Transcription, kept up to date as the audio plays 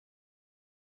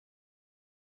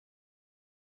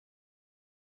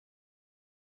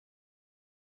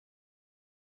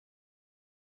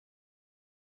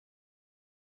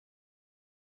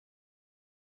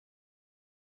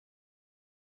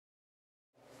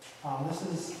This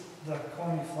is the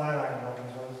Cony Flatiron building,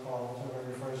 is what it's called, that's what it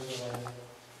refers to it as.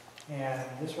 And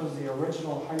this was the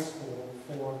original high school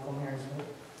for Colonial.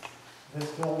 This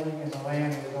building and the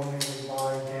land was donated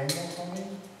by Daniel Cony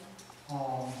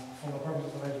for the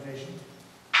purpose of education.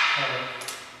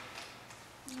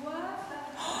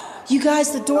 You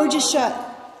guys, the door just shut.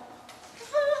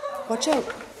 Watch out.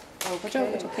 Oh, watch out.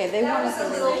 It's okay. They want us to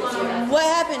What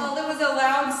happened? There was a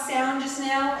loud sound just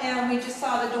now, and we just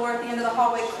saw the door at the end of the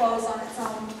hallway close on its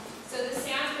own. So the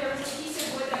sound, there was a piece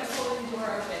of wood that was holding the door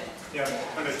open. Yeah,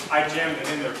 but I jammed it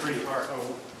in there pretty hard.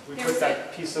 Oh, we put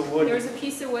that piece of wood. There was a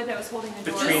piece of wood that was holding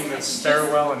the door between the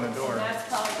stairwell and the door. And that's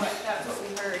probably that's what we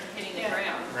heard hitting the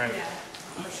ground. Right. Yeah,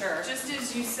 for sure. Just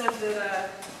as you said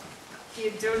that he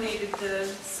had donated the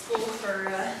school for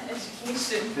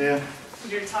education. Yeah.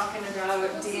 You're talking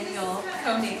about Daniel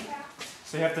Cony.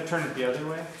 So you have to turn it the other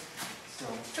way. So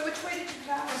which way did you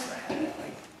travel?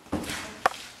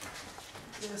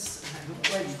 This, and I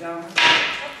went down,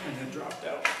 and it dropped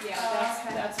out. Yeah,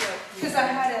 that's what. Because I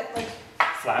had it like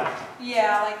Flat?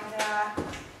 yeah, like that.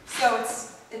 So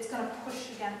it's gonna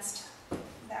push against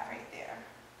that right there.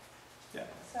 Yeah.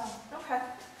 So okay.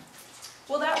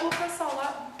 Well, that woke us all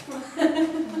up. It's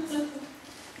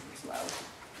loud.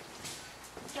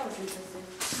 That was interesting.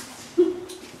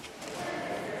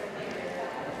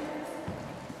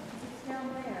 It's down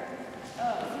there.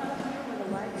 Oh, it's not here with the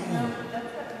light. No,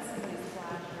 that's what somebody's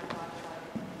flash or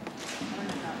flashlight. I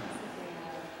don't know.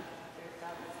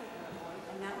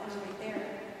 And that one right there.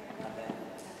 I love it.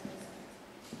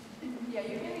 Yeah,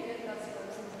 you're gonna get those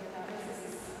things like that.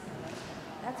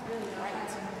 That's really bright.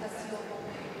 That's the old one.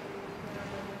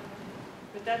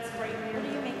 But that's right near. What do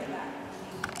you make of that?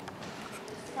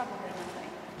 It's probably nothing.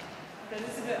 But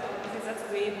this is a bit odd because that's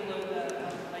way below the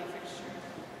light fixture.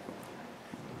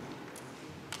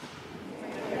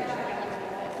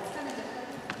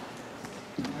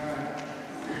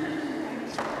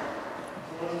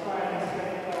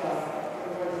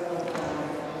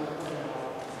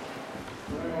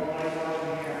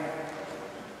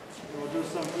 We'll do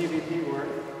some EVP work.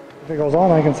 If it goes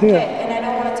on, I can see it. And I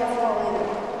don't want it to fall either.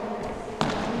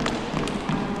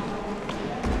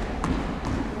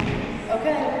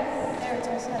 Okay. There, it's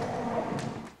all set.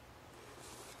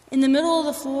 In the middle of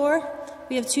the floor,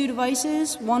 we have two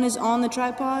devices. One is on the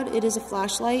tripod. It is a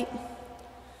flashlight.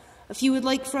 If you would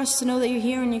like for us to know that you're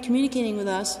here and you're communicating with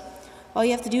us, all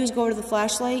you have to do is go to the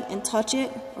flashlight and touch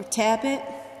it or tap it,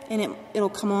 and it'll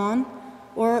come on.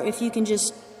 Or if you can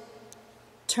just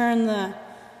turn the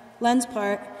lens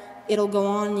part, it'll go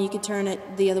on, and you can turn it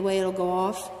the other way, it'll go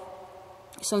off.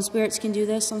 Some spirits can do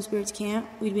this, some spirits can't.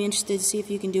 We'd be interested to see if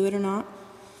you can do it or not.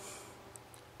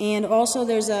 And also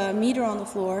there's a meter on the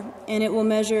floor, and it will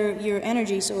measure your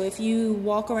energy. So if you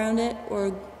walk around it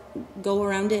or go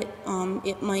around it,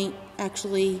 it might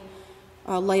actually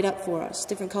light up for us,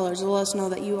 different colors. It'll let us know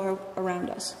that you are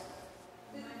around us.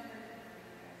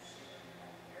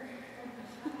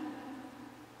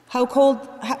 How cold,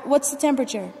 what's the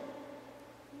temperature?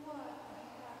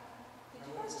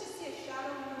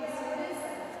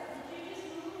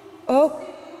 Oh,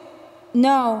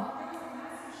 no.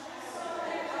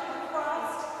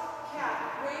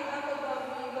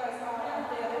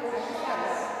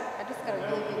 I just got a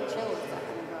really big chill a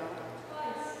second ago.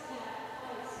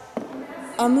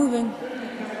 I'm moving.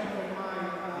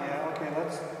 Yeah, okay,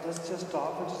 let's just stop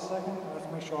for just a second. Let's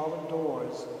make sure all the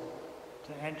doors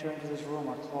to enter into this room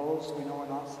are closed so we know we're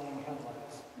not seeing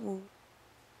headlights. Whoa.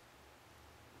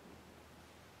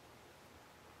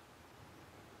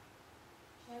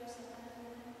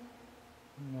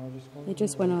 No, just go. It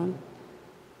just went on.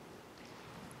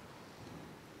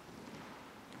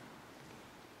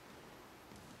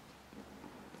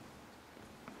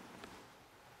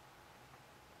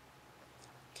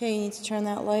 Okay, you need to turn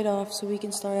that light off so we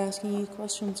can start asking you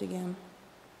questions again.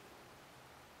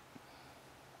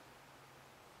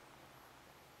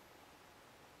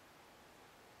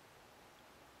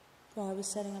 While I was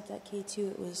setting up that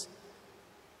K2, it was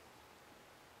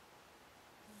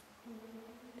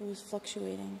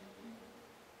fluctuating.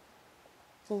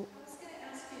 So I was going to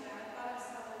ask you that. I thought I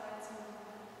saw the lights on.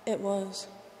 it was.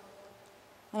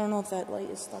 I don't know if that light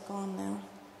is stuck on now.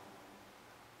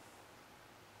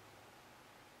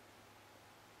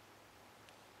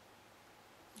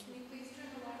 Can you please turn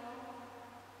the light off?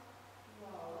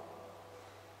 Whoa.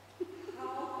 How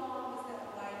long was that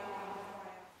light on?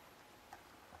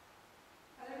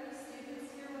 Are there any students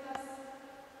here with us?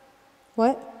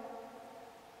 What?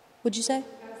 What'd you say? I was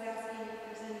asking if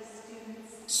there's any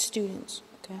students. Students,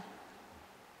 okay.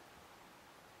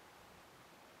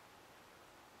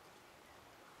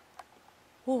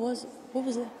 What was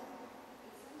it?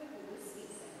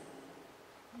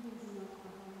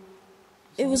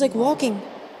 It was like walking.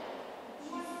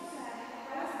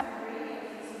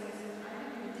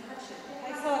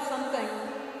 I saw something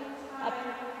up.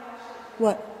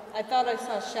 What? I thought I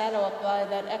saw a shadow up by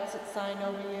that exit sign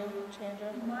over you,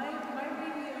 Chandra. My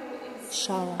radio is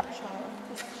Shara.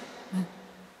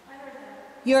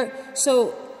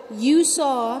 So you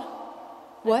saw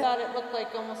what? I thought it looked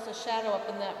like almost a shadow up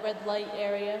in that red light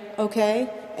area. Okay.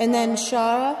 And then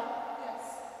Shara?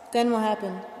 yes. Then what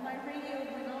happened? My radio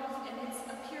went off and it's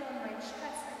up here on my chest.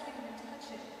 I can't even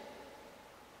touch it.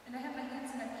 And I have my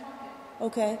hands in my pocket.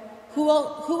 Okay. Who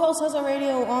else has a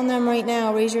radio on them right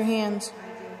now? Raise your hands.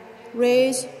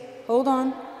 Raise. Hold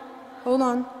on. Hold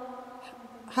on.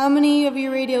 How many of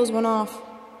your radios went off?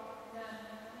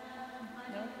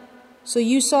 So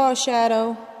you saw a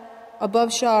shadow above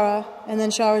Shara, and then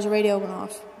Shara's radio went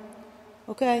off.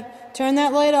 Okay. Turn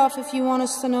that light off if you want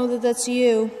us to know that that's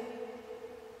you.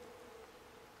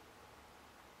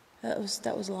 That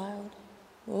was loud.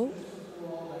 Whoa.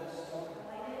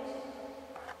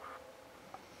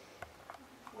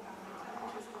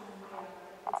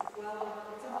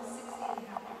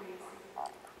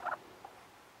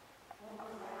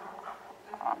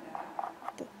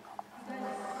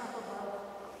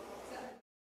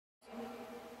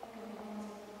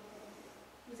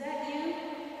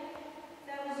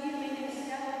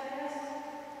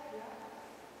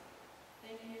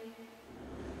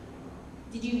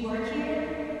 Did you work here?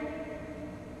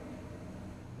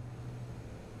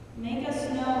 Make us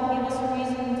know, give us a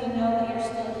reason to know that you're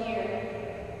still here.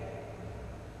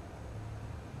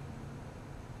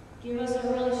 Give us a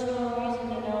really strong reason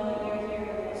to know that you're here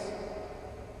with us.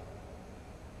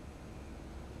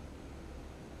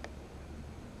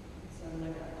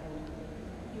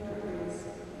 Yours.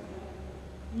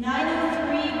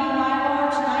 903 by my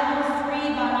watch, 903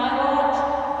 by my watch.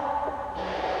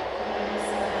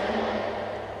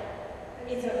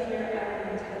 It's up here, I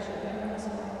wouldn't touch it.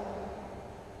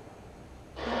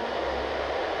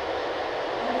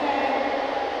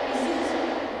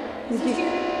 Okay.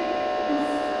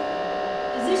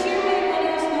 Is this your way of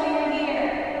letting us know you're here?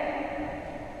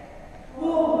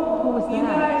 Whoa. What was You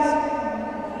that?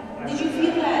 guys, did you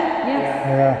feel that? Yes.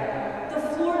 Yeah. The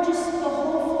whole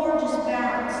floor just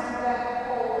bounced.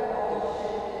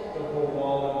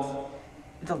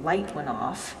 The light went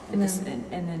off, and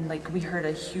then like we heard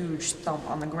a huge thump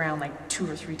on the ground like 2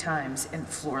 or 3 times, and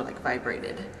the floor like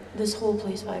vibrated. This whole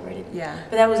place vibrated. Yeah.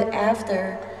 But that was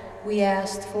after we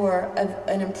asked for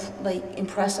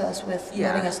impress us with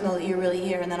Yeah. letting us know that you're really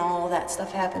here, and then all of that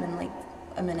stuff happened in like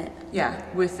a minute. Yeah,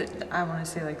 with it, I want to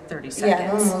say like 30 seconds.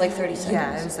 Yeah, no, like 30 seconds.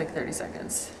 Yeah, it was like 30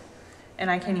 seconds. And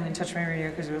I can't even touch my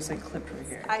radio because it was like clipped right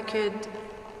here. I could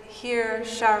hear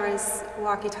Shara's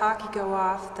walkie-talkie go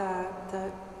off,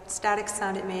 the static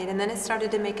sound it made, and then it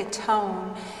started to make a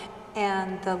tone,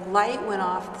 and the light went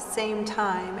off at the same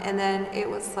time, and then it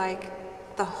was like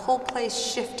the whole place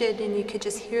shifted and you could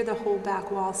just hear the whole back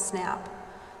wall snap.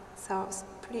 So it was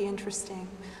pretty interesting.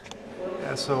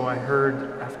 Yeah, so I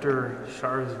heard after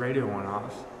Shara's radio went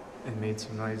off and made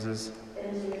some noises,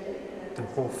 the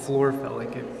whole floor felt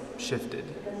like it shifted.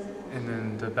 And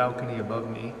then the balcony above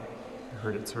me, I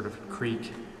heard it sort of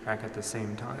creak back at the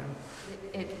same time.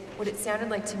 What it sounded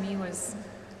like to me was,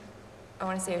 I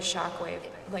want to say a shock wave.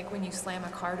 Like when you slam a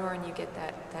car door and you get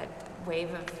that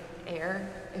wave of air,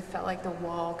 it felt like the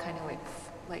wall kind of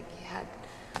like had,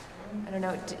 I don't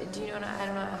know, do you know, I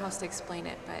don't know how else to explain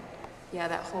it, but yeah,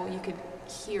 that whole, you could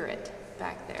hear it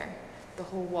back there. The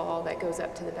whole wall that goes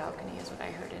up to the balcony is what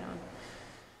I heard it on.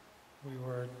 We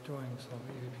were doing some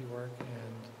EVP work,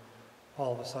 and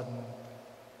all of a sudden,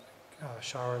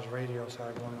 Shara's radio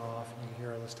started going off, and you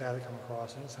hear the static come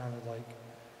across it. It sounded like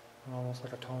almost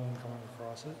like a tone coming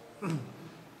across it.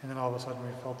 And then all of a sudden,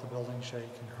 we felt the building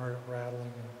shake and heard it rattling,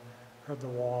 and heard the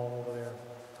wall over there,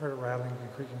 heard it rattling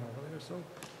and creaking over there. So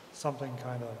something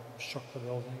kind of shook the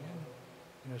building,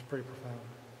 and it was pretty profound.